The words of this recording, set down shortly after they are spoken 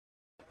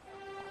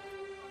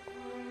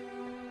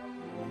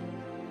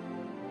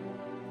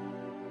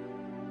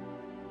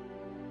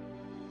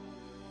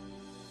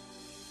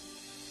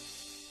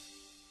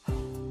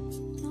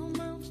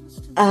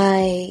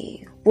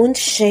I won't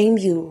shame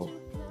you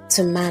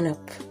to man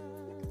up.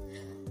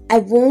 I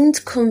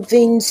won't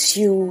convince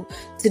you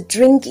to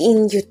drink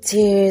in your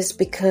tears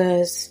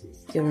because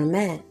you're a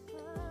man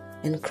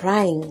and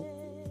crying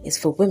is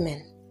for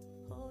women.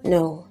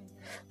 No,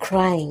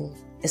 crying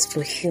is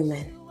for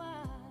human.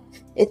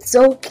 It's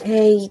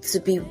okay to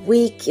be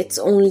weak, it's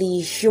only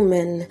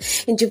human.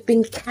 And you've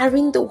been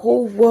carrying the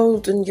whole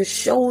world on your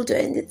shoulder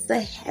and it's a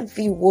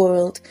heavy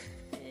world.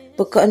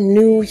 But God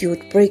knew you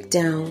would break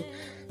down,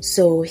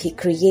 so He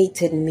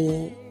created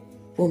me,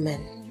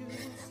 woman,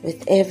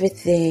 with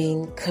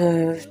everything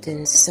curved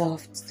and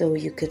soft so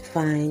you could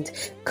find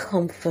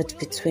comfort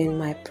between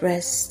my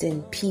breast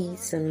and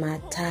peace and my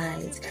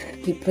thighs.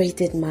 He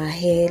braided my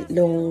hair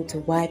long to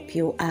wipe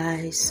your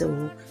eyes,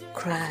 so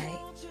cry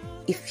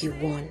if you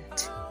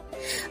want.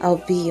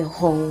 I'll be your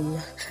home,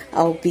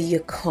 I'll be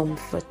your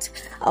comfort,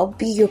 I'll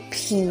be your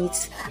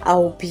peace,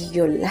 I'll be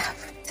your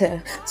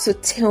laughter. So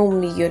tell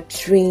me your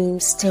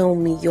dreams, tell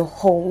me your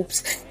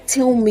hopes,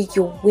 tell me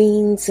your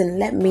wins and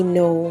let me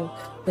know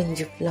when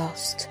you've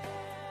lost.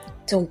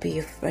 Don't be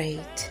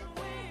afraid,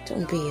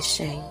 don't be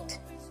ashamed.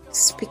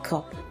 Speak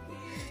up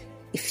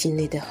if you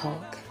need a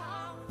hug.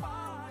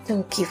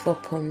 Don't give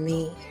up on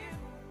me,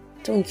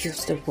 don't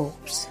use the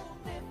ropes.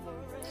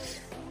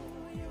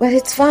 But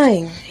it's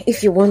fine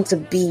if you want to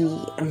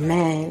be a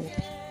man,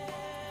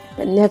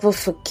 but never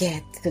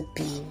forget to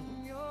be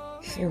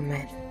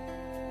human.